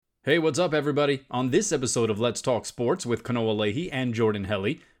Hey, what's up, everybody? On this episode of Let's Talk Sports with Kanoa Leahy and Jordan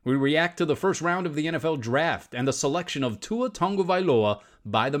Helly, we react to the first round of the NFL Draft and the selection of Tua Tagovailoa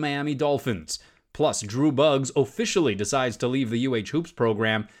by the Miami Dolphins. Plus, Drew Buggs officially decides to leave the UH Hoops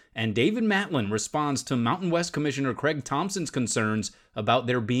program, and David Matlin responds to Mountain West Commissioner Craig Thompson's concerns about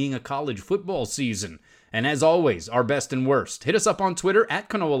there being a college football season. And as always, our best and worst. Hit us up on Twitter at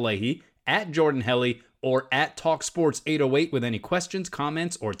Kanoa Leahy, at Jordan Helly, or at TalkSports808 with any questions,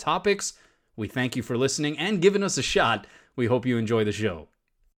 comments, or topics. We thank you for listening and giving us a shot. We hope you enjoy the show.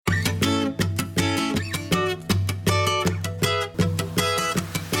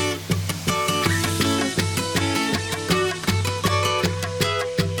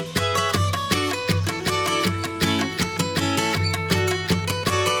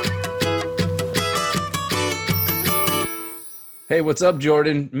 Hey, what's up,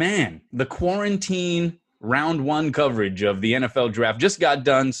 Jordan? Man, the quarantine round one coverage of the NFL draft just got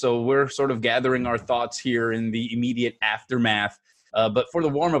done, so we're sort of gathering our thoughts here in the immediate aftermath. But for the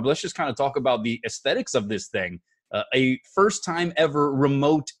warm-up, let's just kind of talk about the aesthetics of this thing. A first-time ever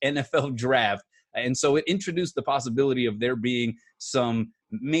remote NFL draft, and so it introduced the possibility of there being some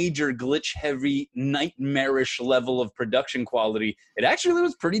major glitch-heavy, nightmarish level of production quality. It actually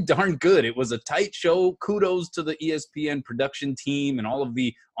was pretty darn good. It was a tight show. Kudos to the ESPN production team and all of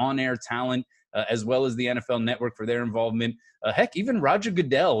the on-air talent, as well as the NFL Network for their involvement. Heck, even Roger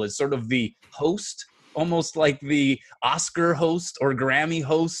Goodell is sort of the host, almost like the Oscar host or Grammy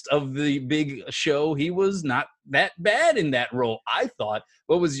host of the big show. He was not that bad in that role, I thought.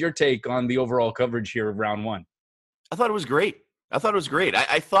 What was your take on the overall coverage here of round one? I thought it was great. I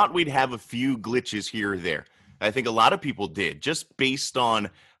thought we'd have a few glitches here or there. I think a lot of people did, just based on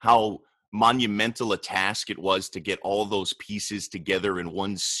how monumental a task it was to get all those pieces together in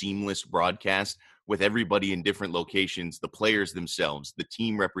one seamless broadcast with everybody in different locations, the players themselves, the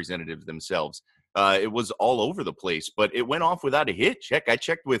team representatives themselves. It was all over the place, but it went off without a hitch. Heck, I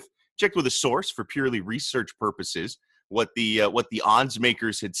checked with a source for purely research purposes what the odds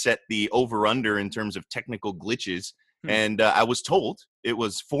makers had set the over-under in terms of technical glitches. And I was told it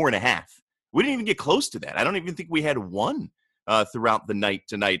was 4.5. We didn't even get close to that. I don't even think we had one throughout the night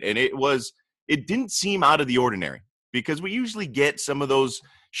tonight. And it didn't seem out of the ordinary because we usually get some of those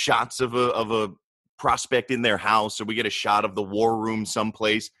shots of a prospect in their house, or we get a shot of the war room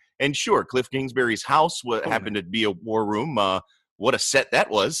someplace. And sure, Cliff Kingsbury's house happened to be a war room. What a set that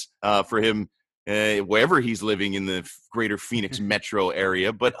was for him, wherever he's living in the greater Phoenix metro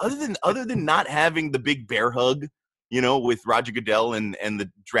area. But other than not having the big bear hug, with Roger Goodell and the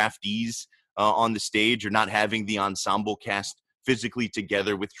draftees on the stage, or not having the ensemble cast physically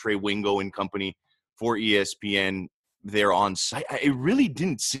together with Trey Wingo and company for ESPN there on site, it really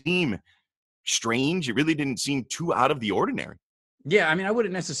didn't seem strange. It really didn't seem too out of the ordinary. Yeah, I mean, I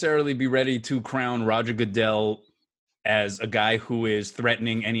wouldn't necessarily be ready to crown Roger Goodell as a guy who is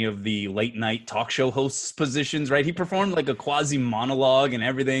threatening any of the late night talk show hosts positions, right? He performed like a quasi monologue and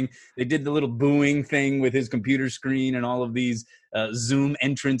everything. They did the little booing thing with his computer screen and all of these Zoom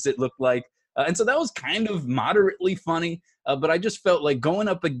entrants, it looked like. And so that was kind of moderately funny, but I just felt like going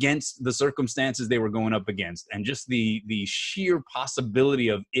up against the circumstances they were going up against and just the sheer possibility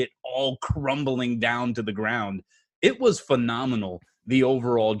of it all crumbling down to the ground. It was phenomenal, the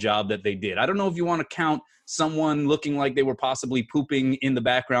overall job that they did. I don't know if you want to count someone looking like they were possibly pooping in the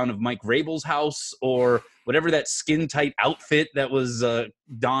background of Mike Vrabel's house, or whatever that skin-tight outfit that was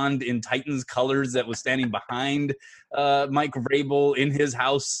donned in Titans colors that was standing behind Mike Vrabel in his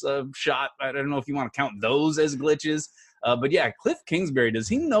house shot. I don't know if you want to count those as glitches. But yeah, Cliff Kingsbury, does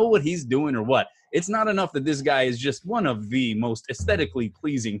he know what he's doing or what? It's not enough that this guy is just one of the most aesthetically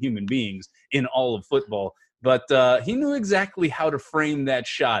pleasing human beings in all of football. But he knew exactly how to frame that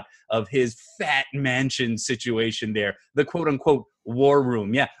shot of his fat mansion situation there, the quote-unquote war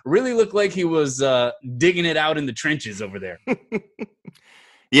room. Yeah, really looked like he was digging it out in the trenches over there.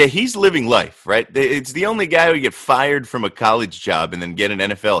 Yeah, he's living life, right? It's the only guy who get fired from a college job and then get an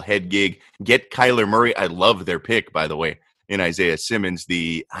NFL head gig, get Kyler Murray. I love their pick, by the way, in Isaiah Simmons,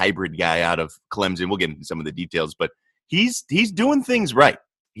 the hybrid guy out of Clemson. We'll get into some of the details, but he's doing things right.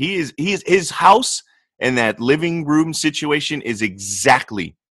 He is his house. And that living room situation is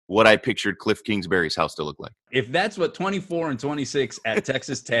exactly what I pictured Cliff Kingsbury's house to look like. If that's what 24 and 26 at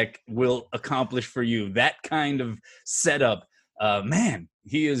Texas Tech will accomplish for you, that kind of setup, man,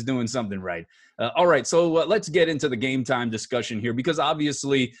 he is doing something right. All right, so let's get into the game time discussion here, because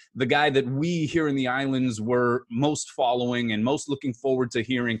obviously the guy that we here in the islands were most following and most looking forward to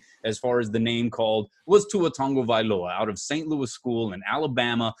hearing as far as the name called was Tua Tagovailoa out of St. Louis School in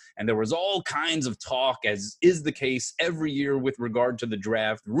Alabama. And there was all kinds of talk, as is the case every year with regard to the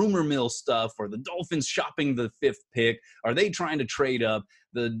draft, rumor mill stuff, or the Dolphins shopping the 5th pick. Are they trying to trade up?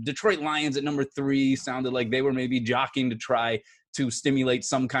 The Detroit Lions at number 3 sounded like they were maybe jockeying to try to stimulate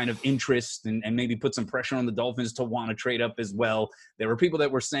some kind of interest and maybe put some pressure on the Dolphins to want to trade up as well. There were people that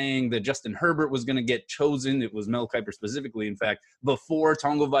were saying that Justin Herbert was going to get chosen. It was Mel Kiper specifically, in fact, before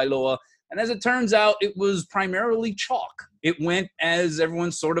Tagovailoa. And as it turns out, it was primarily chalk. It went as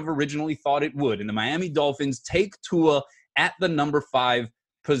everyone sort of originally thought it would. And the Miami Dolphins take Tua at the number 5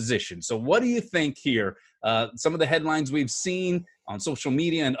 position. So what do you think here? Some of the headlines we've seen on social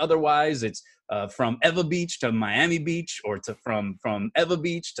media and otherwise, it's from Eva Beach to Miami Beach, or from Eva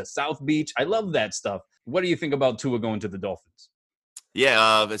Beach to South Beach. I love that stuff. What do you think about Tua going to the Dolphins?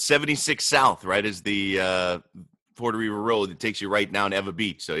 Yeah, 76 South, right, is the Puerto Rico Road that takes you right down to Eva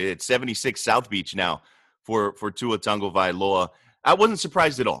Beach. So it's 76 South Beach now for Tua Tagovailoa. I wasn't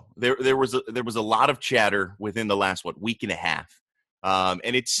surprised at all. There was a lot of chatter within the last week and a half.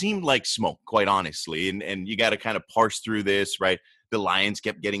 And it seemed like smoke, quite honestly. And you got to kind of parse through this, right? The Lions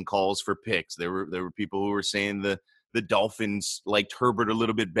kept getting calls for picks. There were people who were saying the Dolphins liked Herbert a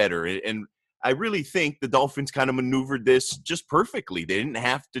little bit better. And I really think the Dolphins kind of maneuvered this just perfectly. They didn't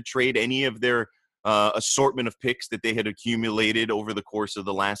have to trade any of their assortment of picks that they had accumulated over the course of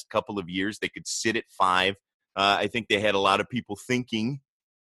the last couple of years. They could sit at 5. I think they had a lot of people thinking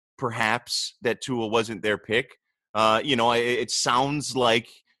perhaps that Tua wasn't their pick. It sounds like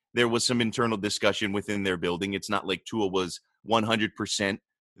there was some internal discussion within their building. It's not like Tua was 100%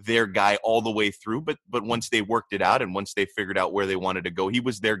 their guy all the way through, but once they worked it out and once they figured out where they wanted to go, he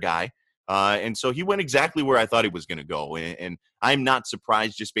was their guy. And so he went exactly where I thought he was going to go. And I'm not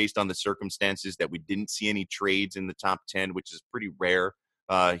surprised, just based on the circumstances, that we didn't see any trades in the top 10, which is pretty rare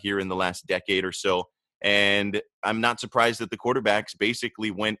here in the last decade or so. And I'm not surprised that the quarterbacks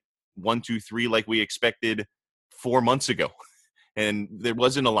basically went 1, 2, 3 like we expected 4 months ago. And there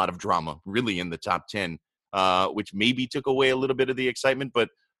wasn't a lot of drama really in the top 10, which maybe took away a little bit of the excitement. But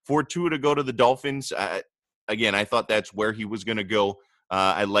for Tua to go to the Dolphins, again, I thought that's where he was going to go.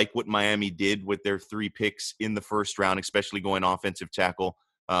 I like what Miami did with their 3 picks in the first round, especially going offensive tackle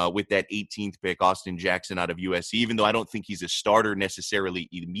with that 18th pick, Austin Jackson out of USC. Even though I don't think he's a starter necessarily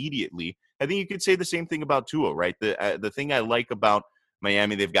immediately, I think you could say the same thing about Tua, right? The thing I like about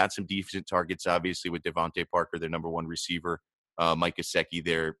Miami, they've got some decent targets, obviously, with Devontae Parker, their number 1 receiver, Mike Gesicki,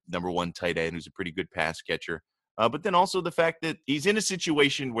 their number 1 tight end, who's a pretty good pass catcher. But then also the fact that he's in a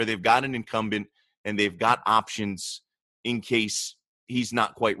situation where they've got an incumbent and they've got options in case he's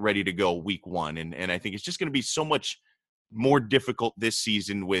not quite ready to go week 1. And I think it's just going to be so much more difficult this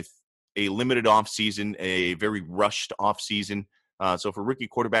season with a limited offseason, a very rushed offseason. So for rookie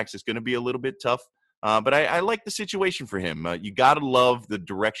quarterbacks, it's going to be a little bit tough. But I like the situation for him. You got to love the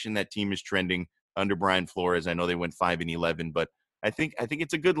direction that team is trending under Brian Flores. I know they went 5-11, but I think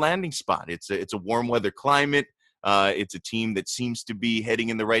it's a good landing spot. It's a warm weather climate. It's a team that seems to be heading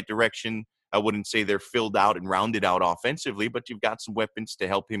in the right direction. I wouldn't say they're filled out and rounded out offensively, but you've got some weapons to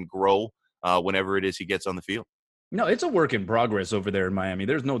help him grow whenever it is he gets on the field. No, it's a work in progress over there in Miami.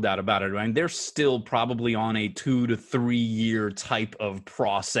 There's no doubt about it. I mean, they're still probably on a 2 to 3 year type of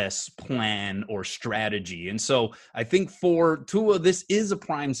process, plan, or strategy. And so I think for Tua, this is a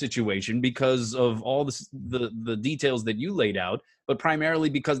prime situation because of all the details that you laid out, but primarily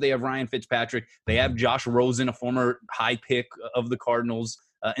because they have Ryan Fitzpatrick. They have Josh Rosen, a former high pick of the Cardinals.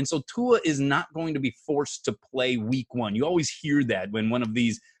 And so Tua is not going to be forced to play week 1. You always hear that when one of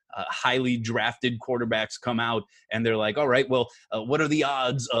these highly drafted quarterbacks come out and they're like, all right, well, what are the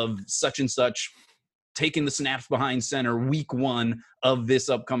odds of such and such taking the snaps behind center week 1 of this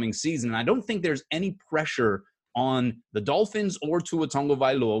upcoming season? And I don't think there's any pressure on the Dolphins or Tua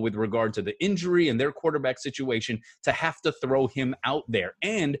Tagovailoa with regard to the injury and their quarterback situation to have to throw him out there.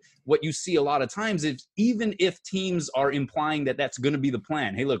 And what you see a lot of times is even if teams are implying that that's going to be the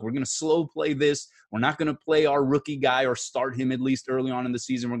plan, hey, look, we're going to slow play this. We're not going to play our rookie guy or start him at least early on in the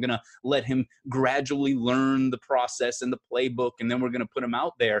season. We're going to let him gradually learn the process and the playbook, and then we're going to put him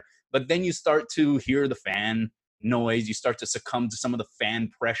out there. But then you start to hear the fan noise. You start to succumb to some of the fan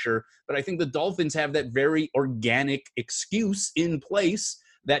pressure. But I think the Dolphins have that very organic excuse in place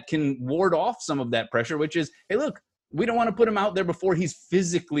that can ward off some of that pressure, which is, hey, look, we don't want to put him out there before he's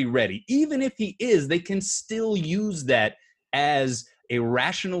physically ready. Even if he is, they can still use that as a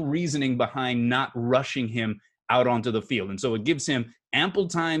rational reasoning behind not rushing him out onto the field. And so it gives him ample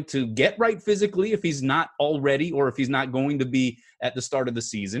time to get right physically if he's not already or if he's not going to be at the start of the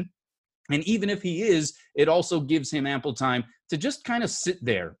season. And even if he is, it also gives him ample time to just kind of sit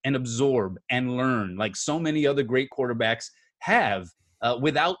there and absorb and learn like so many other great quarterbacks have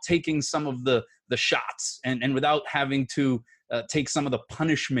without taking some of the shots and without having to take some of the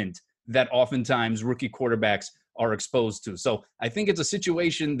punishment that oftentimes rookie quarterbacks are exposed to. So I think it's a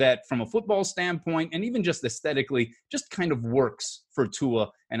situation that from a football standpoint and even just aesthetically just kind of works for Tua.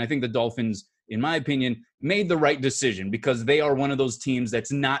 And I think the Dolphins, in my opinion, made the right decision because they are one of those teams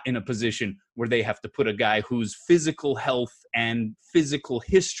that's not in a position where they have to put a guy whose physical health and physical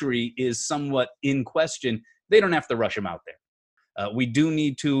history is somewhat in question. They don't have to rush him out there. We do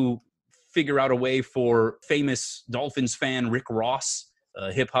need to figure out a way for famous Dolphins fan Rick Ross,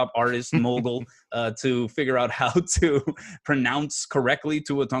 hip-hop artist, mogul, to figure out how to pronounce correctly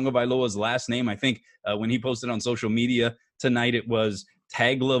Tua Tagovailoa's last name. I think when he posted on social media tonight, it was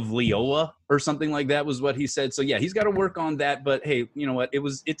Tagovailoa or something like that was what he said. So, yeah, he's got to work on that. But, hey, you know what?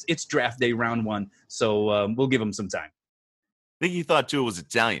 It's draft day, round one, so we'll give him some time. I think he thought Tua was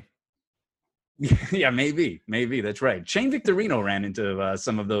Italian. Yeah, maybe. That's right. Shane Victorino ran into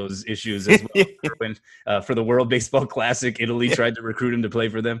some of those issues as well when, for the World Baseball Classic. Italy tried to recruit him to play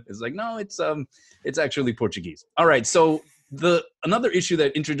for them. It's like, no, it's actually Portuguese. All right, so another issue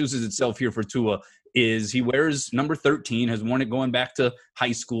that introduces itself here for Tua is he wears number 13, has worn it going back to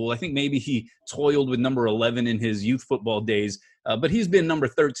high school. I think maybe he toiled with number 11 in his youth football days, but he's been number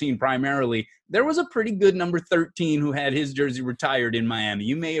 13 primarily. There was a pretty good number 13 who had his jersey retired in Miami.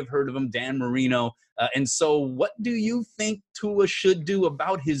 You may have heard of him, Dan Marino. And so what do you think Tua should do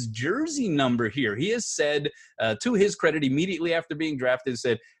about his jersey number here? He has said, to his credit, immediately after being drafted,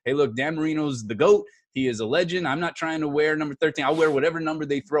 said, hey, look, Dan Marino's the GOAT. He is a legend. I'm not trying to wear number 13. I'll wear whatever number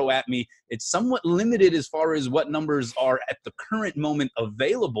they throw at me. It's somewhat limited as far as what numbers are at the current moment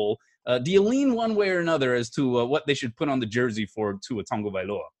available. Do you lean one way or another as to what they should put on the jersey for Tua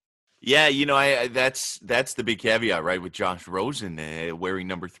Tagovailoa? Yeah, you know, that's the big caveat, right, with Josh Rosen wearing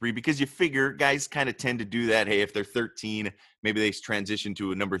number 3, because you figure guys kind of tend to do that. Hey, if they're 13, maybe they transition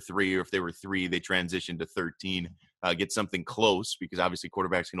to a number 3, or if they were 3, they transition to 13, get something close, because obviously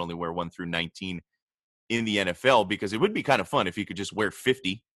quarterbacks can only wear 1 through 19 in the NFL, because it would be kind of fun if you could just wear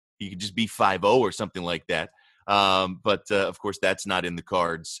 50. You could just be 5-0 or something like that. But of course, that's not in the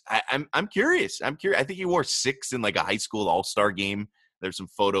cards. I'm curious. I think he wore 6 in like a high school all-star game. There's some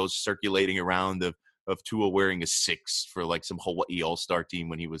photos circulating around of Tua wearing a 6 for like some Hawaii all-star team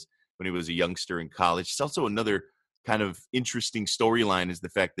when he was a youngster in college. It's also another kind of interesting storyline is the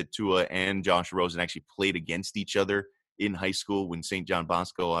fact that Tua and Josh Rosen actually played against each other in high school when St. John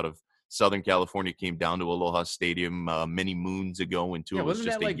Bosco out of Southern California came down to Aloha Stadium many moons ago when Tua was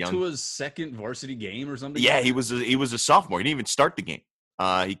just a young. Tua's second varsity game or something? Yeah, he was a sophomore. He didn't even start the game.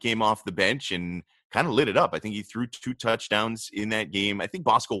 He came off the bench and kind of lit it up. I think he threw 2 touchdowns in that game. I think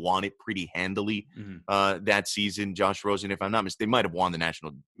Bosco won it pretty handily that season. Josh Rosen, if I'm not mistaken, they might have won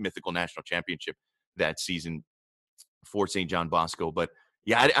the mythical national championship that season for St. John Bosco. But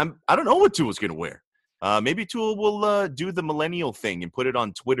yeah, I don't know what Tua's going to wear. Maybe Tua will do the millennial thing and put it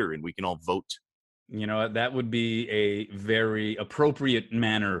on Twitter and we can all vote. You know, that would be a very appropriate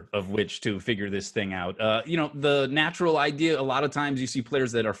manner of which to figure this thing out. The natural idea, a lot of times you see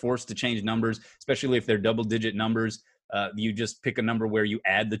players that are forced to change numbers, especially if they're double-digit numbers. You just pick a number where you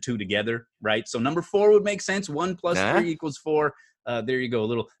add the 2 together, right? So number 4 would make sense. 1 plus 3 equals 4. There you go, a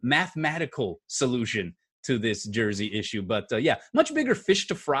little mathematical solution to this jersey issue. But much bigger fish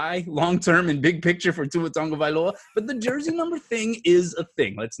to fry long-term and big picture for Tua Tagovailoa. But the jersey number thing is a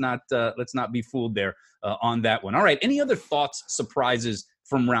thing. Let's not be fooled there on that one. All right. Any other thoughts, surprises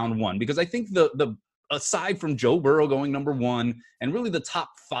from round 1? Because I think the aside from Joe Burrow going number 1 and really the top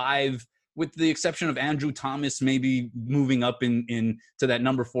 5, with the exception of Andrew Thomas maybe moving up in to that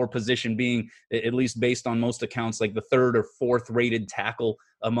number 4 position, being at least based on most accounts like the 3rd or 4th rated tackle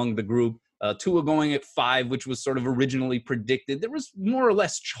among the group. Tua going at 5, which was sort of originally predicted. There was more or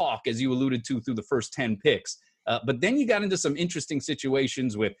less chalk, as you alluded to, through the first 10 picks. But then you got into some interesting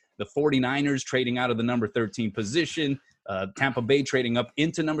situations with the 49ers trading out of the number 13 position, Tampa Bay trading up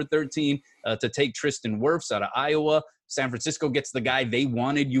into number 13 to take Tristan Wirfs out of Iowa. San Francisco gets the guy they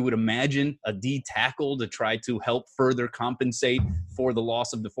wanted, you would imagine, a D tackle to try to help further compensate for the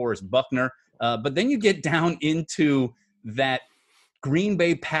loss of DeForest Buckner. But then you get down into that Green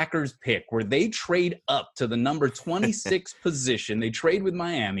Bay Packers pick where they trade up to the number 26 position. They trade with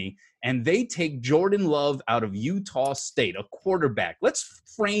Miami, and they take Jordan Love out of Utah State, a quarterback. Let's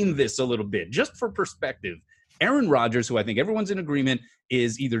frame this a little bit, just for perspective. Aaron Rodgers, who I think everyone's in agreement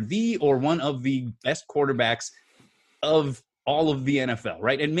is either the or one of the best quarterbacks of all of the NFL,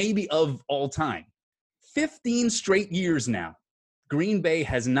 right? And maybe of all time. 15 straight years now, Green Bay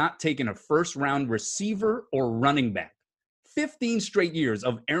has not taken a first-round receiver or running back. 15 straight years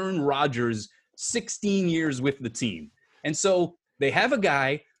of Aaron Rodgers' 16 years with the team. And so they have a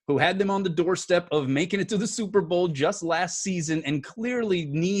guy who had them on the doorstep of making it to the Super Bowl just last season and clearly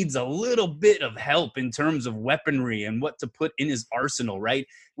needs a little bit of help in terms of weaponry and what to put in his arsenal, right?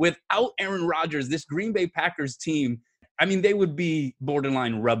 Without Aaron Rodgers, this Green Bay Packers team, I mean, they would be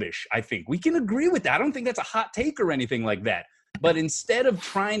borderline rubbish, I think. We can agree with that. I don't think that's a hot take or anything like that. But instead of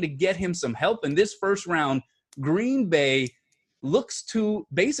trying to get him some help in this first round, Green Bay looks to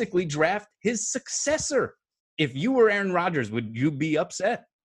basically draft his successor. If you were Aaron Rodgers, would you be upset?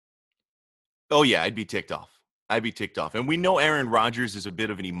 Oh, yeah, I'd be ticked off. And we know Aaron Rodgers is a bit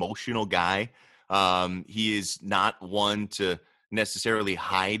of an emotional guy. He is not one to necessarily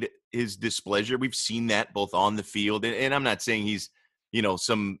hide his displeasure. We've seen that both on the field, and I'm not saying he's,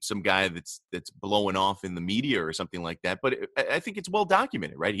 some guy that's blowing off in the media or something like that, but I think it's well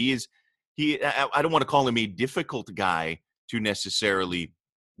documented, right? I don't want to call him a difficult guy to necessarily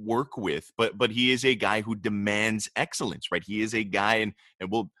work with, but he is a guy who demands excellence, right? He is a guy, and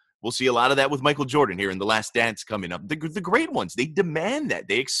we'll see a lot of that with Michael Jordan here in The Last Dance coming up. The great ones, they demand that.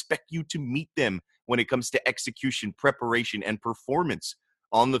 They expect you to meet them when it comes to execution, preparation, and performance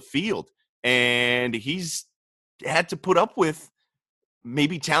on the field. And he's had to put up with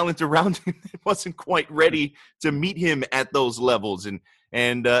maybe talent around him that wasn't quite ready to meet him at those levels.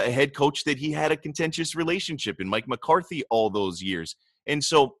 And a head coach that he had a contentious relationship in, Mike McCarthy, all those years. And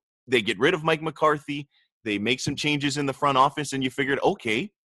so they get rid of Mike McCarthy. They make some changes in the front office, and you figured,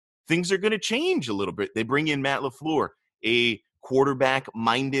 okay, things are going to change a little bit. They bring in Matt LaFleur, a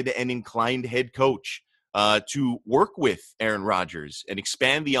quarterback-minded and inclined head coach, to work with Aaron Rodgers and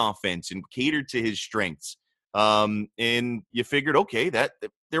expand the offense and cater to his strengths. And you figured, okay, that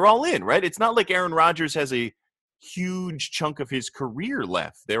they're all in, right? It's not like Aaron Rodgers has a huge chunk of his career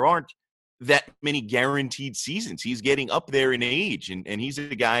left. There aren't that many guaranteed seasons. He's getting up there in age, and he's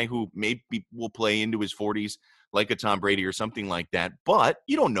a guy who maybe will play into his 40s like a Tom Brady or something like that. But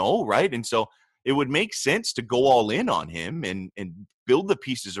you don't know, right? And so it would make sense to go all in on him and build the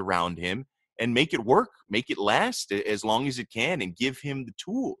pieces around him and make it work, make it last as long as it can, and give him the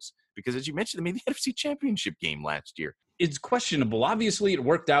tools. Because as you mentioned, they made the NFC Championship game last year. It's questionable. Obviously, it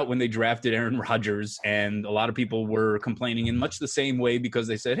worked out when they drafted Aaron Rodgers, and a lot of people were complaining in much the same way because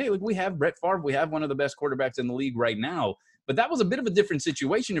they said, hey, look, we have Brett Favre. We have one of the best quarterbacks in the league right now. But that was a bit of a different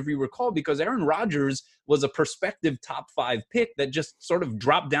situation, if you recall, because Aaron Rodgers was a prospective top 5 pick that just sort of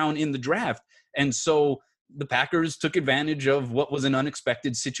dropped down in the draft. And so the Packers took advantage of what was an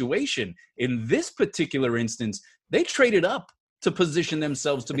unexpected situation. In this particular instance, they traded up to position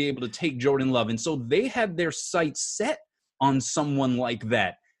themselves to be able to take Jordan Love. And so they had their sights set on someone like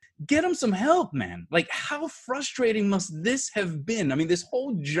that. Get him some help, man. Like, how frustrating must this have been? I mean, this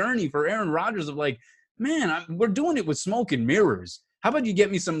whole journey for Aaron Rodgers of like, man, we're doing it with smoke and mirrors. How about you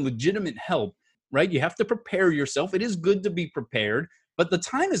get me some legitimate help, right? You have to prepare yourself. It is good to be prepared, but the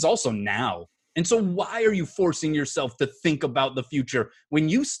time is also now. And so why are you forcing yourself to think about the future when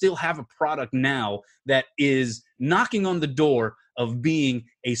you still have a product now that is knocking on the door of being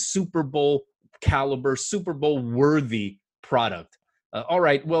a Super Bowl caliber, Super Bowl worthy product? All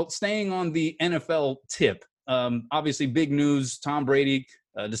right, well, staying on the NFL tip, obviously big news, Tom Brady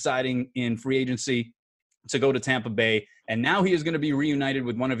deciding in free agency to go to Tampa Bay, and now he is going to be reunited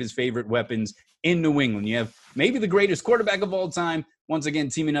with one of his favorite weapons in New England. You have maybe the greatest quarterback of all time, once again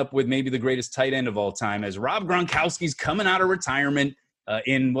teaming up with maybe the greatest tight end of all time, as Rob Gronkowski's coming out of retirement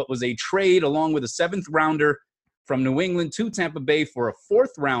in what was a trade along with a 7th rounder from New England to Tampa Bay for a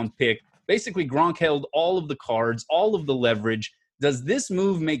 4th round pick. Basically, Gronk held all of the cards, all of the leverage. Does this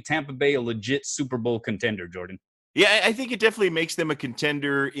move make Tampa Bay a legit Super Bowl contender, Jordan? Yeah, I think it definitely makes them a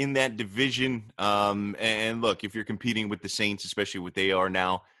contender in that division. And look, if you're competing with the Saints, especially what they are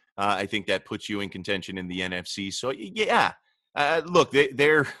now, I think that puts you in contention in the NFC. So, yeah, look,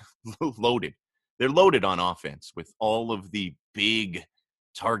 they're loaded. They're loaded on offense with all of the big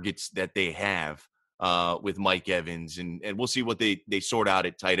targets that they have with Mike Evans. And we'll see what they sort out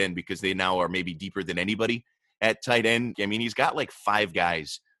at tight end, because they now are maybe deeper than anybody at tight end. I mean, he's got like 5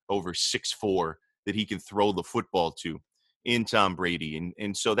 guys over 6'4" that he can throw the football to in Tom Brady.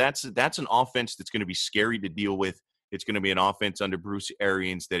 And so that's an offense that's going to be scary to deal with. It's going to be an offense under Bruce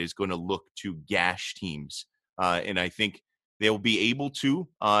Arians that is going to look to gash teams. And I think they'll be able to.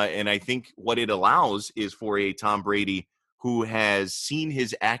 And I think what it allows is for a Tom Brady who has seen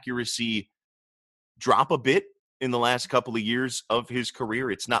his accuracy drop a bit in the last couple of years of his career.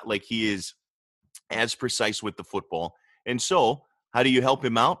 It's not like he is as precise with the football And so how do you help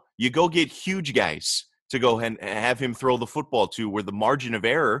him out? You go get huge guys to go and have him throw the football to, where the margin of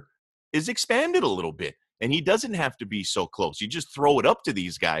error is expanded a little bit. And he doesn't have to be so close. You just throw it up to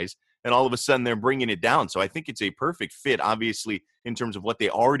these guys, and all of a sudden they're bringing it down. So I think it's a perfect fit, obviously, in terms of what they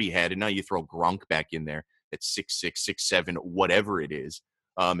already had. And now you throw Gronk back in there at 6'6", 6'7", whatever it is.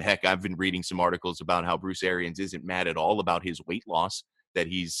 Heck, I've been reading some articles about how Bruce Arians isn't mad at all about his weight loss that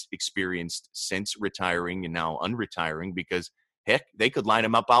he's experienced since retiring and now unretiring, because heck, they could line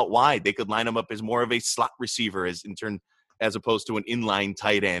him up out wide. They could line him up as more of a slot receiver as opposed to an inline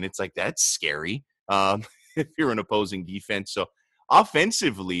tight end. It's like, that's scary if you're an opposing defense. So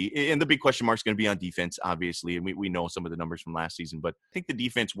offensively, and the big question mark is going to be on defense, obviously, and we know some of the numbers from last season, but I think the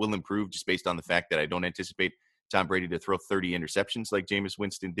defense will improve just based on the fact that I don't anticipate Tom Brady to throw 30 interceptions like Jameis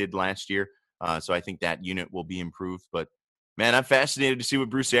Winston did last year. So I think that unit will be improved. But, man, I'm fascinated to see what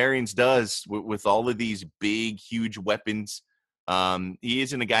Bruce Arians does with all of these big, huge weapons. He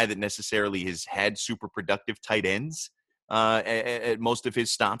isn't a guy that necessarily has had super productive tight ends at most of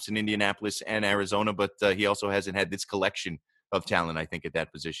his stops in Indianapolis and Arizona, but he also hasn't had this collection of talent, I think, at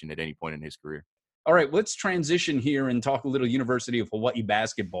that position at any point in his career. All right, let's transition here and talk a little University of Hawaii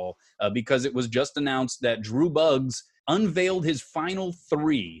basketball because it was just announced that Drew Buggs unveiled his final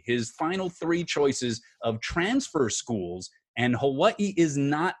three choices of transfer schools, and Hawaii is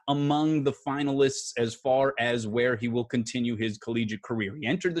not among the finalists as far as where he will continue his collegiate career. He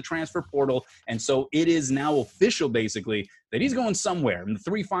entered the transfer portal, and so it is now official, basically, that he's going somewhere. And the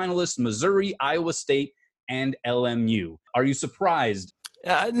three finalists, Missouri, Iowa State, and LMU. Are you surprised?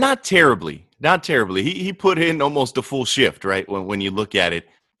 Not terribly. He put in almost a full shift, right? When you look at it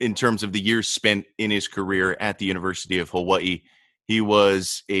in terms of the years spent in his career at the University of Hawaii, he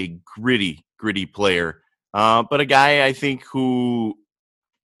was a gritty player, but a guy I think who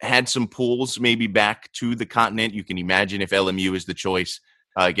had some pulls maybe back to the continent. You can imagine if LMU is the choice,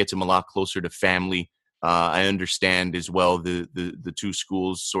 it gets him a lot closer to family. I understand as well the two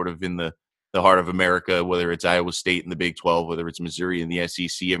schools sort of in the heart of America, whether it's Iowa State in the Big 12, whether it's Missouri in the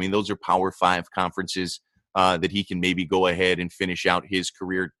SEC. I mean, those are Power 5 conferences that he can maybe go ahead and finish out his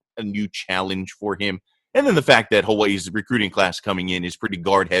career, a new challenge for him. And then the fact that Hawaii's recruiting class coming in is pretty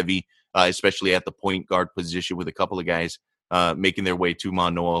guard heavy, especially at the point guard position, with a couple of guys making their way to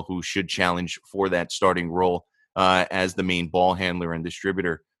Manoa who should challenge for that starting role as the main ball handler and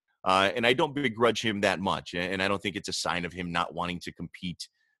distributor. And I don't begrudge him that much. And I don't think it's a sign of him not wanting to compete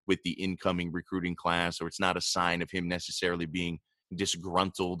with the incoming recruiting class, or it's not a sign of him necessarily being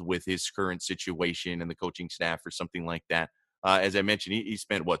disgruntled with his current situation and the coaching staff or something like that. As I mentioned, he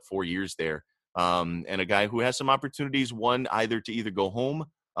spent 4 years there, and a guy who has some opportunities, one either to either go home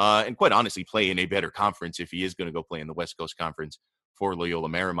and quite honestly play in a better conference if he is going to go play in the West Coast Conference for Loyola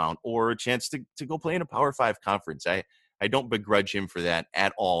Marymount, or a chance to go play in a Power 5 conference. I don't begrudge him for that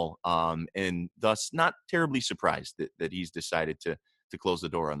at all, and thus not terribly surprised that he's decided to close the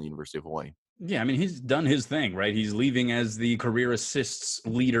door on the University of Hawaii. Yeah, I mean, he's done his thing, right? He's leaving as the career assists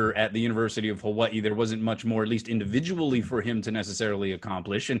leader at the University of Hawaii. There wasn't much more, at least individually, for him to necessarily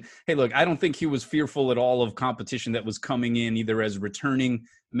accomplish. And hey, look, I don't think he was fearful at all of competition that was coming in, either as returning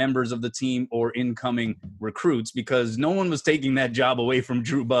members of the team or incoming recruits, because no one was taking that job away from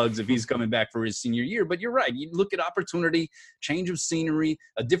Drew Buggs if he's coming back for his senior year. But you're right. You look at opportunity, change of scenery,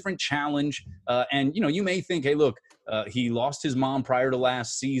 a different challenge. And, you may think, hey, look, he lost his mom prior to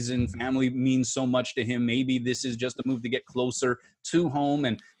last season. Family means so much to him. Maybe this is just a move to get closer to home,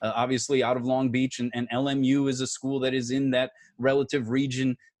 and obviously out of Long Beach, and LMU is a school that is in that relative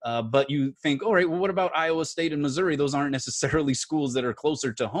region. But you think, all right, well, what about Iowa State and Missouri? Those aren't necessarily schools that are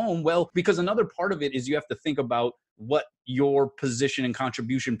closer to home. Well, because another part of it is you have to think about what your position and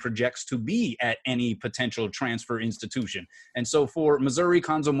contribution projects to be at any potential transfer institution. And so for Missouri,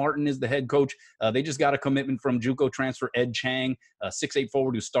 Konzo Martin is the head coach. They just got a commitment from JUCO transfer Ed Chang, a 6'8"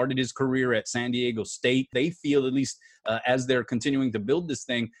 forward who started his career at San Diego State. They feel, at least as they're continuing to build this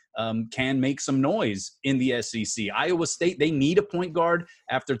thing, can make some noise in the SEC. Iowa State, they need a point guard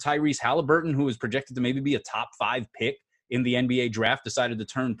after Tyrese Halliburton, who is projected to maybe be a top 5 pick in the NBA draft, decided to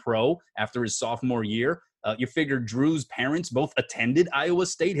turn pro after his sophomore year. You figure Drew's parents both attended Iowa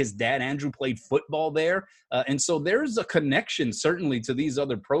State. His dad, Andrew, played football there. And so there's a connection, certainly, to these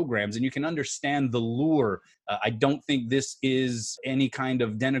other programs, and you can understand the lure. I don't think this is any kind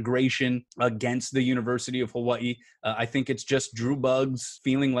of denigration against the University of Hawaii. I think it's just Drew Buggs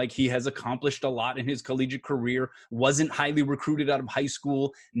feeling like he has accomplished a lot in his collegiate career, wasn't highly recruited out of high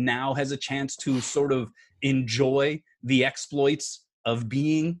school, now has a chance to sort of enjoy the exploits of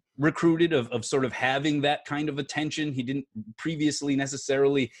being recruited, of sort of having that kind of attention. He didn't previously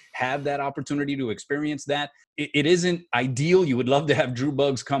necessarily have that opportunity to experience that. It isn't ideal. You would love to have Drew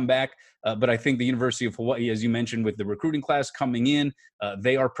Buggs come back, but I think the University of Hawaii, as you mentioned, with the recruiting class coming in,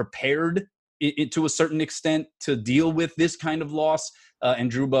 they are prepared to a certain extent to deal with this kind of loss.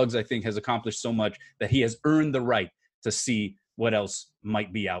 And Drew Buggs, I think, has accomplished so much that he has earned the right to see what else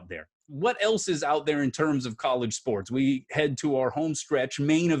might be out there. What else is out there in terms of college sports? We head to our home stretch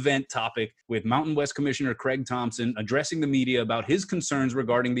main event topic with Mountain West Commissioner Craig Thompson addressing the media about his concerns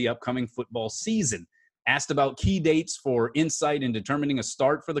regarding the upcoming football season. Asked about key dates for insight in determining a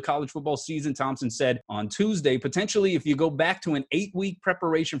start for the college football season, Thompson said on Tuesday, potentially if you go back to an 8-week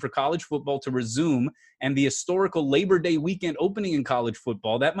preparation for college football to resume and the historical Labor Day weekend opening in college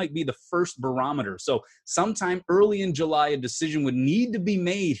football, that might be the first barometer. So sometime early in July, a decision would need to be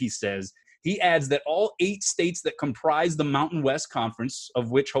made, he says. He adds that all 8 states that comprise the Mountain West Conference, of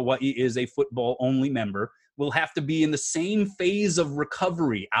which Hawaii is a football-only member, will have to be in the same phase of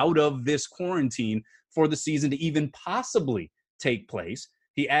recovery out of this quarantine for the season to even possibly take place.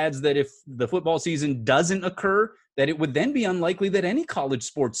 He adds that if the football season doesn't occur, that it would then be unlikely that any college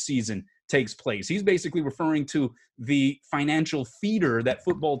sports season takes place. He's basically referring to the financial feeder that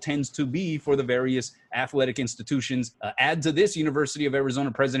football tends to be for the various athletic institutions. Add to this, University of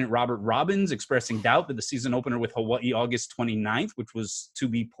Arizona President Robert Robbins expressing doubt that the season opener with Hawaii August 29th, which was to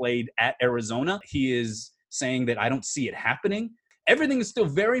be played at Arizona. He is saying that I don't see it happening. Everything is still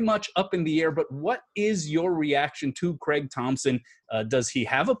very much up in the air, but what is your reaction to Craig Thompson? Does he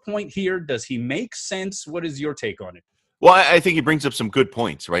have a point here? Does he make sense? What is your take on it? Well, I think he brings up some good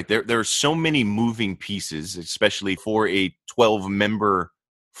points, right? There are so many moving pieces, especially for a 12-member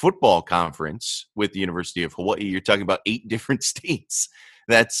football conference with the University of Hawaii. You're talking about 8 different states.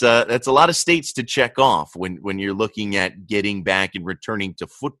 That's a lot of states to check off when you're looking at getting back and returning to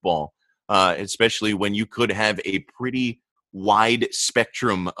football, especially when you could have a pretty wide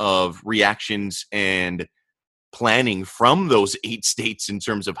spectrum of reactions and planning from those 8 states in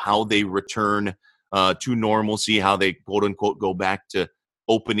terms of how they return to normalcy, how they quote unquote go back to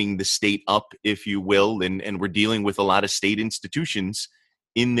opening the state up, if you will. And we're dealing with a lot of state institutions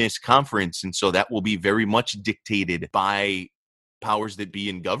in this conference. And so that will be very much dictated by powers that be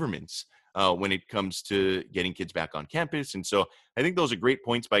in governments when it comes to getting kids back on campus. And so I think those are great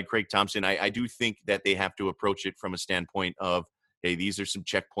points by Craig Thompson. I do think that they have to approach it from a standpoint of, hey, these are some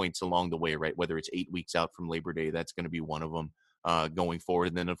checkpoints along the way, right? Whether it's 8 weeks out from Labor Day, that's going to be one of them going forward.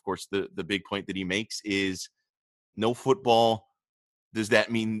 And then, of course, the big point that he makes is no football. Does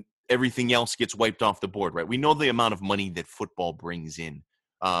that mean everything else gets wiped off the board, right? We know the amount of money that football brings in.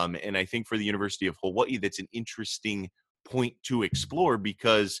 And I think for the University of Hawaii, that's an interesting point to explore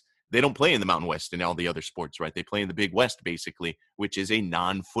because they don't play in the Mountain West and all the other sports, right? They play in the Big West, basically, which is a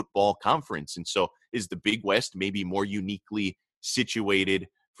non-football conference. And so is the Big West maybe more uniquely situated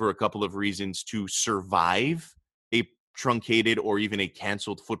for a couple of reasons to survive a truncated or even a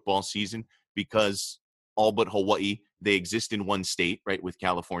canceled football season because all but Hawaii, they exist in one state, right, with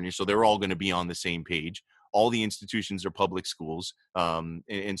California. So they're all going to be on the same page. All the institutions are public schools.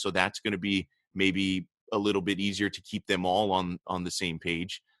 And so that's going to be maybe a little bit easier to keep them all on the same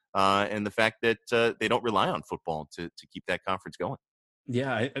page. And the fact that they don't rely on football to keep that conference going.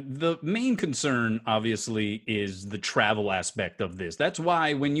 Yeah, the main concern, obviously, is the travel aspect of this. That's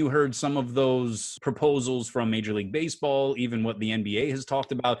why when you heard some of those proposals from Major League Baseball, even what the NBA has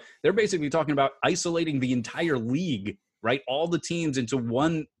talked about, they're basically talking about isolating the entire league, right? All the teams into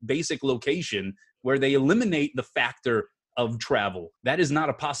one basic location where they eliminate the factor of travel. That is not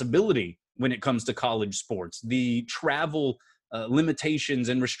a possibility when it comes to college sports. The travel limitations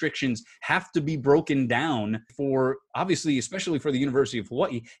and restrictions have to be broken down for, obviously, especially for the University of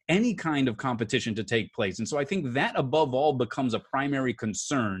Hawaii, any kind of competition to take place. And so I think that above all becomes a primary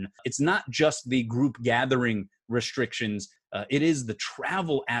concern. It's not just the group gathering restrictions. It is the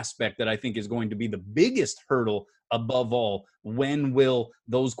travel aspect that I think is going to be the biggest hurdle above all. When will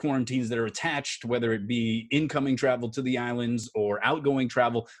those quarantines that are attached, whether it be incoming travel to the islands or outgoing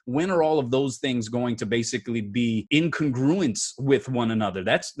travel, when are all of those things going to basically be in congruence with one another?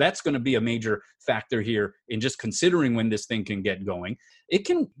 That's going to be a major factor here in just considering when this thing can get going. It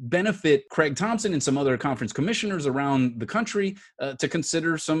can benefit Craig Thompson and some other conference commissioners around the country to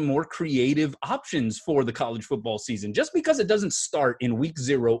consider some more creative options for the college football season. Just because it doesn't start in week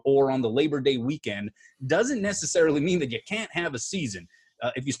 0 or on the Labor Day weekend doesn't necessarily mean that you can't have a season.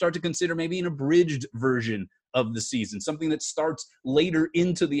 If you start to consider maybe an abridged version of the season, something that starts later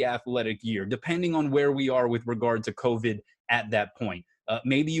into the athletic year, depending on where we are with regard to COVID at that point.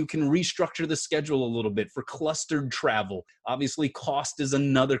 Maybe you can restructure the schedule a little bit for clustered travel. Obviously, cost is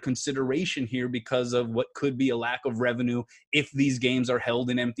another consideration here because of what could be a lack of revenue if these games are held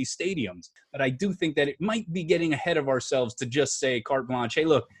in empty stadiums. But I do think that it might be getting ahead of ourselves to just say carte blanche, hey,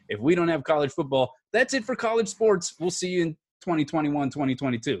 look, if we don't have college football, that's it for college sports. We'll see you in 2021,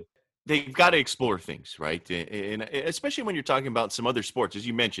 2022. They've got to explore things, right? And especially when you're talking about some other sports, as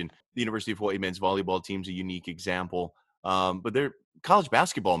you mentioned, the University of Hawaii men's volleyball team's a unique example. But their college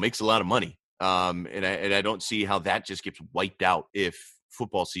basketball makes a lot of money, and I don't see how that just gets wiped out if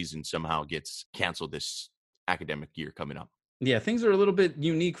football season somehow gets canceled this academic year coming up. Yeah, things are a little bit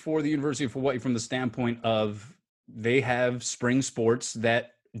unique for the University of Hawaii from the standpoint of they have spring sports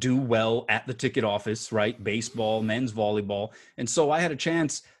that do well at the ticket office, right? Baseball, men's volleyball. And so I had a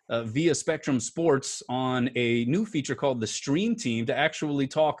chance via Spectrum Sports on a new feature called The Stream Team to actually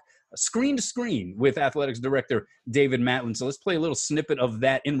talk screen to screen with athletics director David Matlin. So let's play a little snippet of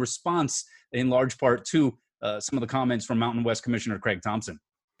that in response, in large part, to some of the comments from Mountain West Commissioner Craig Thompson.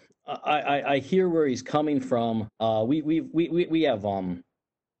 I hear where he's coming from. We have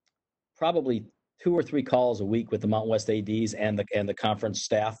probably 2 or 3 calls a week with the Mountain West ADs and the conference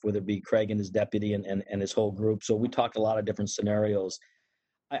staff, whether it be Craig and his deputy and his whole group. So we talk a lot of different scenarios.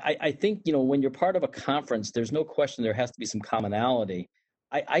 I think, when you're part of a conference, there's no question there has to be some commonality.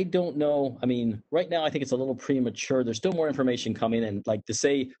 I don't know. I mean, right now I think it's a little premature. There's still more information coming in, like to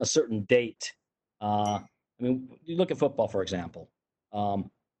say a certain date. I mean, you look at football, for example. How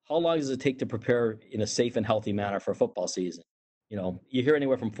long does it take to prepare in a safe and healthy manner for a football season? You hear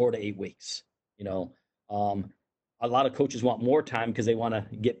anywhere from 4 to 8 weeks. A lot of coaches want more time because they want to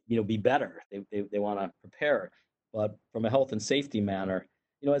get, be better. They want to prepare. But from a health and safety manner,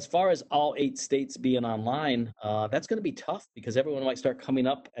 as far as all 8 states being online, that's going to be tough because everyone might start coming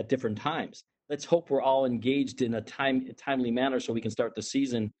up at different times. Let's hope we're all engaged in a timely manner so we can start the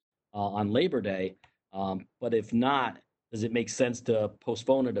season on Labor Day. But if not, does it make sense to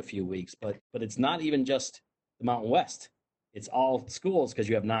postpone it a few weeks? But it's not even just the Mountain West. It's all schools because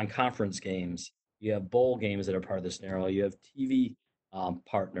you have non-conference games. You have bowl games that are part of this scenario. You have TV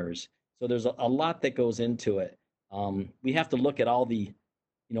partners. So there's a lot that goes into it. We have to look at all the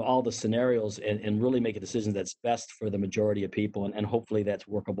scenarios and really make a decision that's best for the majority of people. And hopefully that's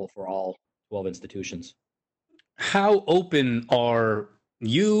workable for all 12 institutions. How open are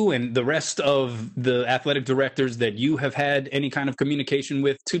you and the rest of the athletic directors that you have had any kind of communication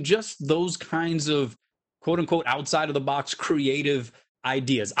with to just those kinds of quote unquote outside of the box creative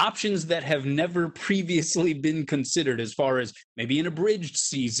ideas, options that have never previously been considered, as far as maybe an abridged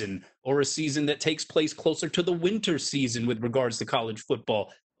season or a season that takes place closer to the winter season with regards to college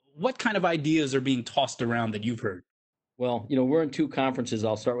football? What kind of ideas are being tossed around that you've heard? Well, we're in 2 conferences.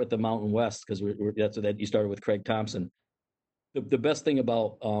 I'll start with the Mountain West because that's that you started with Craig Thompson. The best thing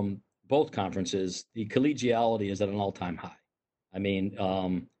about both conferences, the collegiality is at an all-time high. I mean,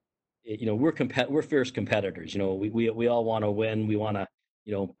 we're fierce competitors. We all want to win. We want to,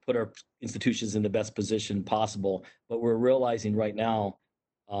 put our institutions in the best position possible. But we're realizing right now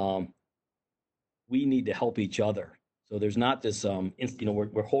we need to help each other. So there's not this,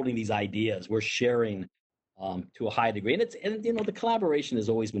 we're holding these ideas. We're sharing to a high degree, and the collaboration has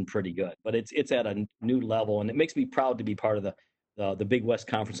always been pretty good, but it's at a new level, and it makes me proud to be part of the Big West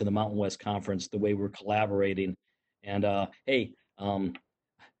Conference and the Mountain West Conference. The way we're collaborating, and hey, the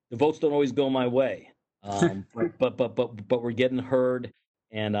votes don't always go my way, but we're getting heard,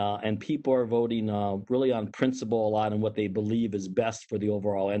 and people are voting really on principle a lot and what they believe is best for the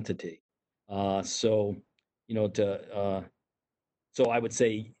overall entity. So I would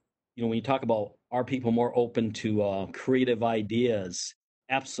say, when you talk about are people more open to creative ideas,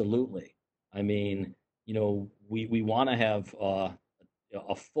 absolutely. I mean, we want to have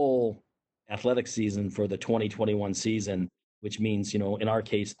a full athletic season for the 2021 season, which means, in our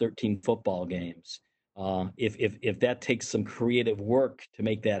case, 13 football games. If that takes some creative work to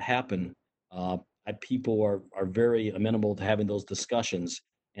make that happen, people are very amenable to having those discussions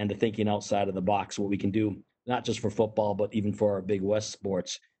and to thinking outside of the box, what we can do, not just for football, but even for our Big West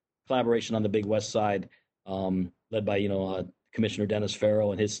sports. Collaboration on the Big West side, led by, Commissioner Dennis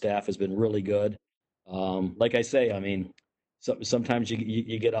Farrow and his staff, has been really good. Like I say, I mean, sometimes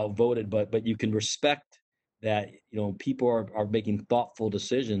you get outvoted, but you can respect that, people are making thoughtful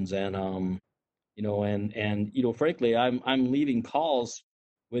decisions, and frankly, I'm leaving calls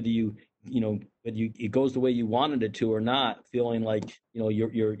whether it goes the way you wanted it to or not, feeling like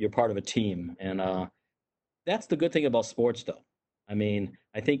you're part of a team, and that's the good thing about sports, though. I mean,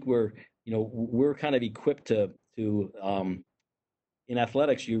 I think we're kind of equipped to in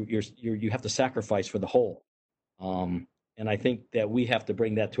athletics, you have to sacrifice for the whole, and And I think that we have to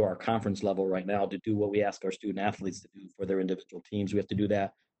bring that to our conference level right now to do what we ask our student athletes to do for their individual teams. We have to do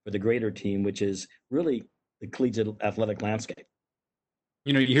that for the greater team, which is really the collegiate athletic landscape.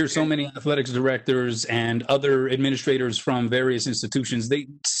 You hear so many athletics directors and other administrators from various institutions. They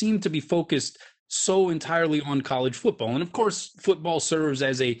seem to be focused so entirely on college football. And of course, football serves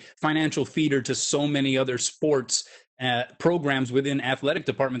as a financial feeder to so many other sports programs within athletic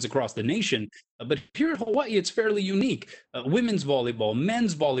departments across the nation. But here in Hawaii, it's fairly unique. Women's volleyball,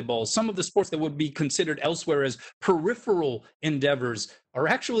 men's volleyball, some of the sports that would be considered elsewhere as peripheral endeavors are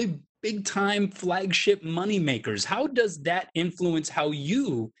actually big-time flagship moneymakers. How does that influence how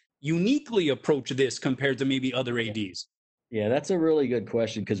you uniquely approach this compared to maybe other ADs? Yeah, that's a really good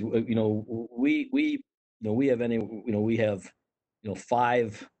question because we have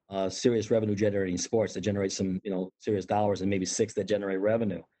 5 serious revenue generating sports that generate some serious dollars, and maybe 6 that generate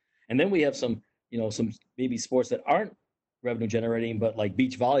revenue, and then we have some maybe sports that aren't revenue generating, but like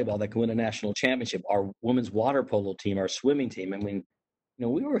beach volleyball that can win a national championship. Our women's water polo team, our swimming team. I mean,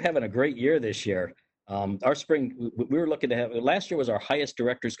 we were having a great year this year. Our spring, we were looking to have, last year was our highest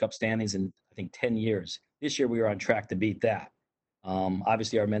Directors Cup standings in, I think, 10 years. This year, we were on track to beat that.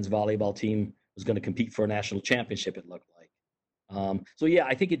 Obviously, our men's volleyball team was going to compete for a national championship, it looked like. So, yeah,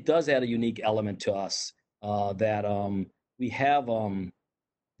 I think it does add a unique element to us that we have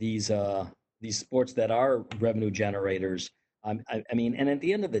these sports that are revenue generators. I mean, and at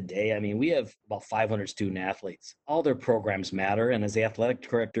the end of the day, I mean, we have about 500 student athletes. All their programs matter, and as the athletic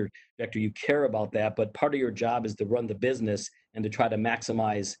director, you care about that. But part of your job is to run the business and to try to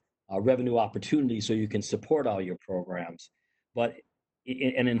maximize revenue opportunities so you can support all your programs. But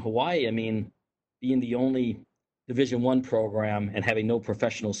in Hawaii, I mean, being the only Division I program and having no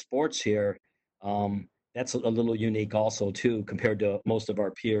professional sports here, that's a little unique also too compared to most of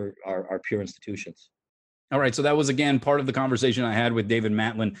our peer institutions. All right, so that was, again, part of the conversation I had with David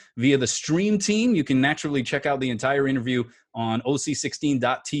Matlin via the Stream Team. You can naturally check out the entire interview on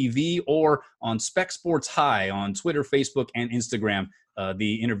OC16.tv or on Spec Sports High on Twitter, Facebook, and Instagram.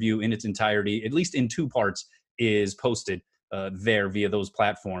 The interview in its entirety, at least in 2 parts, is posted there via those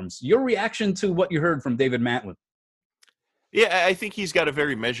platforms. Your reaction to what you heard from David Matlin? Yeah, I think he's got a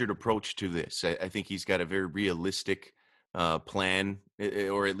very measured approach to this. I think he's got a very realistic plan,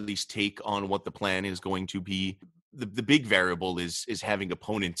 or at least take on what the plan is going to be. The big variable is having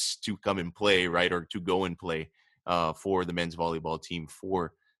opponents to come and play, right, or to go and play for the men's volleyball team,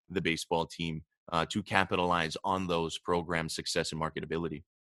 for the baseball team, to capitalize on those programs' success and marketability.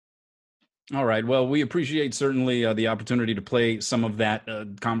 All right. Well, we appreciate certainly the opportunity to play some of that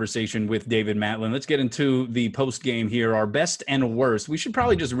conversation with David Matlin. Let's get into the post game here. Our best and worst. We should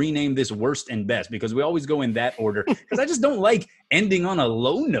probably just rename this worst and best because we always go in that order because I just don't like ending on a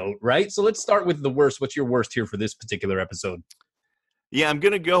low note, right? So let's start with the worst. What's your worst here for this particular episode? Yeah, I'm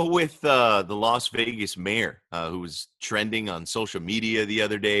going to go with the Las Vegas mayor who was trending on social media the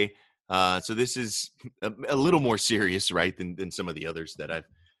other day. So this is a little more serious, right, than some of the others that I've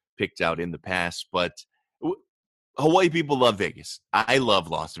picked out in the past. But Hawaii people love Vegas. I love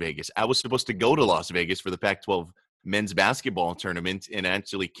Las Vegas. I was supposed to go to Las Vegas for the Pac-12 men's basketball tournament and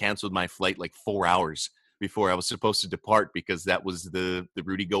actually canceled my flight like 4 hours before I was supposed to depart because that was the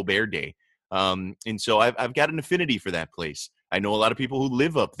Rudy Gobert day. And so I've got an affinity for that place. I know a lot of people who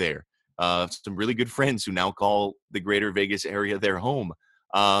live up there. Some really good friends who now call the greater Vegas area their home.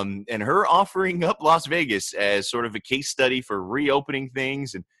 And her offering up Las Vegas as sort of a case study for reopening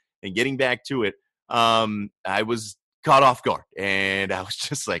things and getting back to it, I was caught off guard. And I was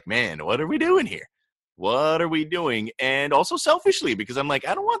just like, man, what are we doing here? What are we doing? And also selfishly, because I'm like,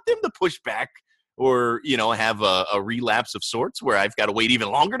 I don't want them to push back or, have a relapse of sorts where I've got to wait even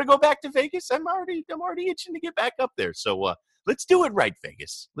longer to go back to Vegas. I'm already itching to get back up there. So let's do it right,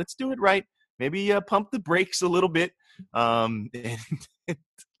 Vegas. Let's do it right. Maybe pump the brakes a little bit. And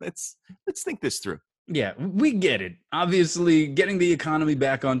let's think this through. Yeah, we get it. Obviously, getting the economy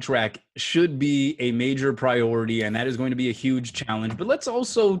back on track should be a major priority, and that is going to be a huge challenge. But let's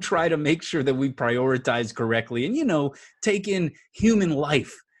also try to make sure that we prioritize correctly and, take in human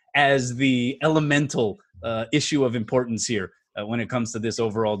life as the elemental issue of importance here when it comes to this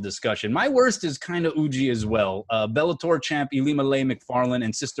overall discussion. My worst is kind of Uji as well. Bellator champ Ilima-Lei Macfarlane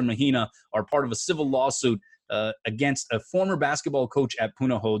and Sister Mahina are part of a civil lawsuit against a former basketball coach at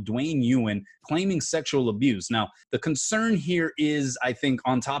Punahou, Dwayne Ewan, claiming sexual abuse. Now, the concern here is, I think,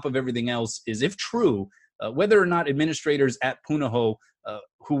 on top of everything else, is if true, whether or not administrators at Punahou,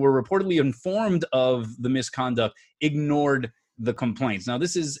 who were reportedly informed of the misconduct, ignored the complaints. Now,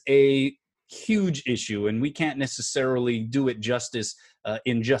 this is a huge issue, and we can't necessarily do it justice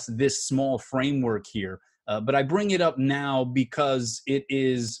in just this small framework here. But I bring it up now because it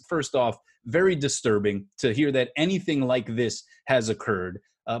is, first off, very disturbing to hear that anything like this has occurred.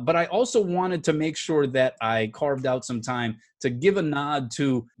 But I also wanted to make sure that I carved out some time to give a nod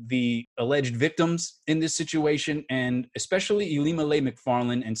to the alleged victims in this situation, and especially Ilima-Lei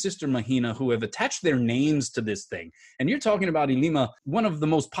Macfarlane and Sister Mahina, who have attached their names to this thing. And you're talking about Ilima, one of the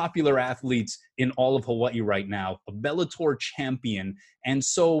most popular athletes in all of Hawaii right now, a Bellator champion. And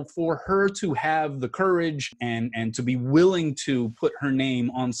so for her to have the courage and to be willing to put her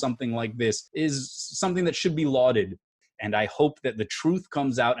name on something like this is something that should be lauded. And I hope that the truth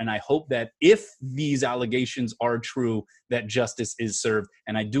comes out, and I hope that if these allegations are true, that justice is served.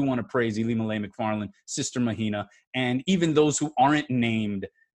 And I do want to praise Ilima-Lei Macfarlane, Sister Mahina, and even those who aren't named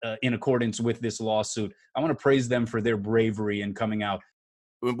in accordance with this lawsuit. I want to praise them for their bravery in coming out.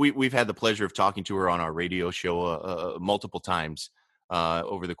 We've had the pleasure of talking to her on our radio show multiple times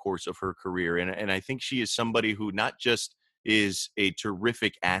over the course of her career. And I think she is somebody who not just is a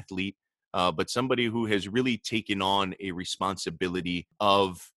terrific athlete, but somebody who has really taken on a responsibility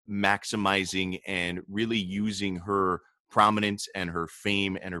of maximizing and really using her prominence and her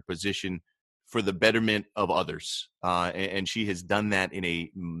fame and her position for the betterment of others. And she has done that in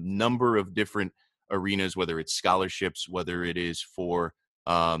a number of different arenas, whether it's scholarships, whether it is for,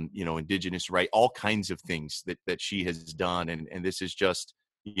 indigenous rights, all kinds of things that she has done. And this is just,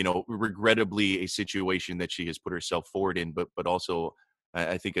 regrettably a situation that she has put herself forward in, but also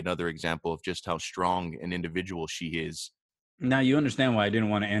I think another example of just how strong an individual she is. Now you understand why I didn't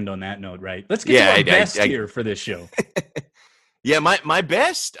want to end on that note, right? Let's get to our best here for this show. Yeah, my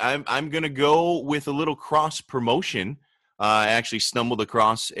best. I'm gonna go with a little cross promotion. I actually stumbled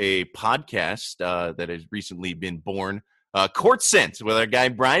across a podcast that has recently been born, Court Sense, with our guy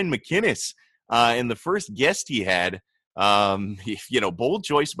Brian McInnes. And the first guest he had, bold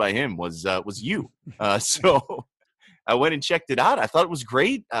choice by him was you. So I went and checked it out. I thought it was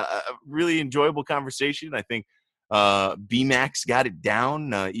great. A really enjoyable conversation. I think BMAX got it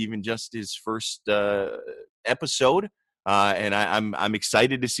down, even just his first episode. And I'm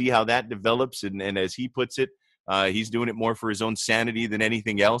excited to see how that develops. And as he puts it, he's doing it more for his own sanity than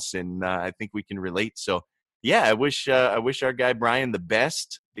anything else. And I think we can relate. So, yeah, I wish our guy Brian the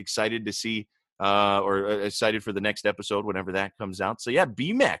best. Excited to see or excited for the next episode whenever that comes out. So, yeah,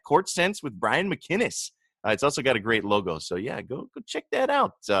 BMAC, Court Sense with Brian McInnes. It's also got a great logo. So, yeah, go check that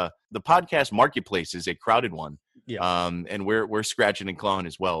out. The podcast marketplace is a crowded one. Yeah. And we're scratching and clawing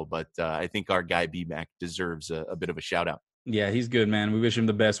as well. But I think our guy BMAC deserves a bit of a shout out. Yeah, he's good, man. We wish him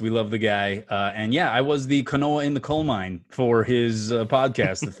the best. We love the guy. And yeah, I was the Kanoa in the coal mine for his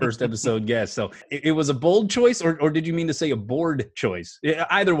podcast, the first episode guest. So it was a bold choice, or did you mean to say a bored choice?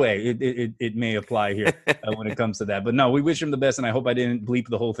 Either way, it may apply here when it comes to that. But no, we wish him the best, and I hope I didn't bleep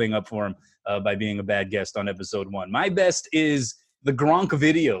the whole thing up for him by being a bad guest on episode 1. My best is the Gronk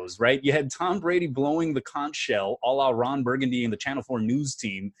videos, right? You had Tom Brady blowing the conch shell, a la Ron Burgundy and the Channel 4 news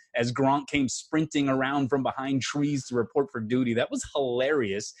team, as Gronk came sprinting around from behind trees to report for duty. That was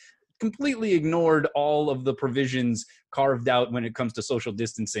hilarious. Completely ignored all of the provisions carved out when it comes to social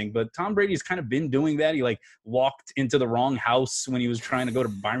distancing. But Tom Brady's kind of been doing that. He walked into the wrong house when he was trying to go to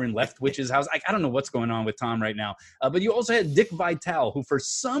Byron Leftwich's house. I don't know what's going on with Tom right now. But you also had Dick Vitale, who for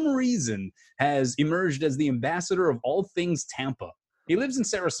some reason has emerged as the ambassador of all things Tampa. He lives in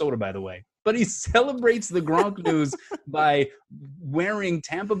Sarasota, by the way. But he celebrates the Gronk news by wearing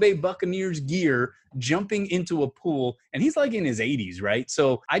Tampa Bay Buccaneers gear, jumping into a pool, and he's in his 80s, right?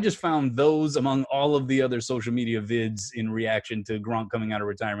 So I just found those among all of the other social media vids in reaction to Gronk coming out of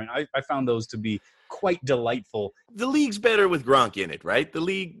retirement. I found those to be quite delightful. The league's better with Gronk in it, right? The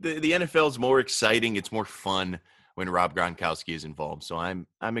NFL's more exciting. It's more fun when Rob Gronkowski is involved. So I'm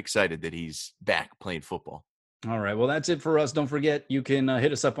excited that he's back playing football. All right. Well, that's it for us. Don't forget, you can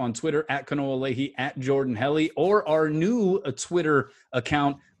hit us up on Twitter at Kanoa Leahy, at Jordan Helly, or our new Twitter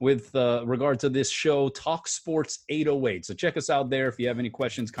account with regard to this show, Talk Sports 808. So check us out there if you have any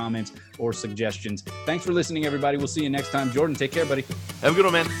questions, comments, or suggestions. Thanks for listening, everybody. We'll see you next time. Jordan, take care, buddy. Have a good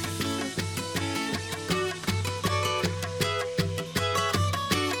one, man.